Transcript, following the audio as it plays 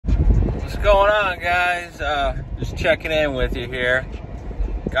going on, guys? Just checking in with you here.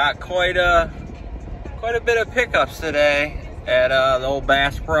 Got quite a bit of pickups today at the old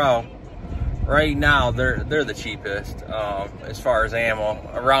Bass Pro. Right now, they're the cheapest as far as ammo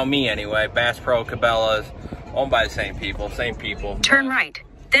around me anyway. Bass Pro, Cabela's, owned by the same people. Turn right,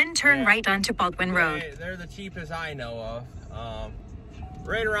 then turn right onto Baldwin Road. They're the cheapest I know of.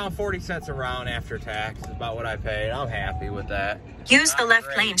 Right around 40 cents a round after tax is about what I paid. I'm happy with that. Use the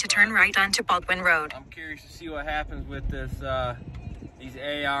left lane to turn right onto Baldwin Road. I'm curious to see what happens with this these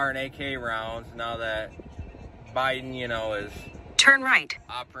AR and AK rounds now that Biden, you know, is turn right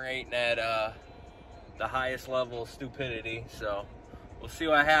operating at the highest level of stupidity. So we'll see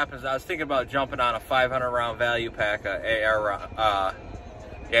what happens. I was thinking about jumping on a 500 round value pack of AR,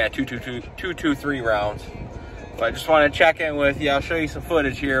 yeah, 223 rounds. But I just want to check in with you. I'll show you some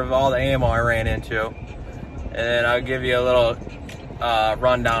footage here of all the ammo I ran into, and then I'll give you a little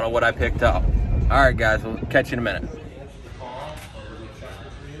rundown of what I picked up. All right, guys, we'll catch you in a minute.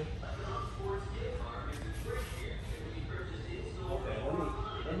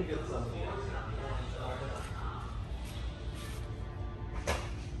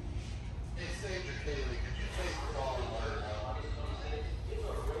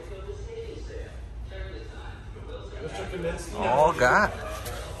 Got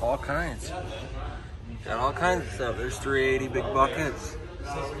all kinds. Got all kinds of stuff. There's 380 big buckets.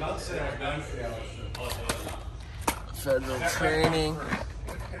 Federal training.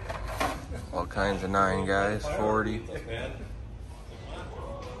 All kinds of 9 guys. 40.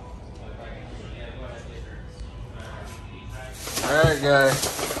 All right,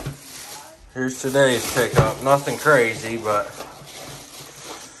 guys. Here's today's pickup. Nothing crazy, but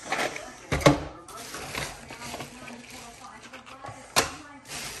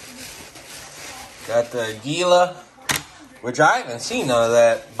got the Gila, which I haven't seen none of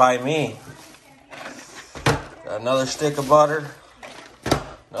that by me. Got another stick of butter.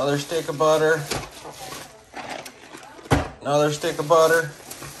 Another stick of butter. Another stick of butter.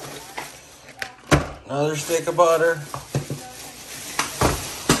 Another stick of butter.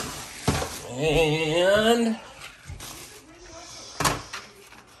 And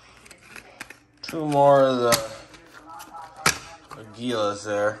 2 more of the Gilas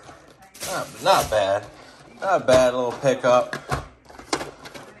there. Not bad. Not bad little pickup.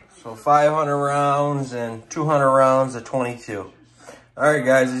 So 500 rounds and 200 rounds of 22. Alright,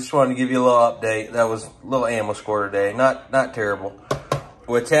 guys, I just wanted to give you a little update. That was a little ammo score today. Not terrible.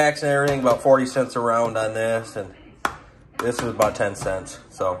 With tax and everything, about 40 cents a round on this, and this was about 10 cents.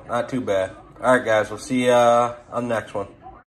 So not too bad. Alright, guys, we'll see you on the next one.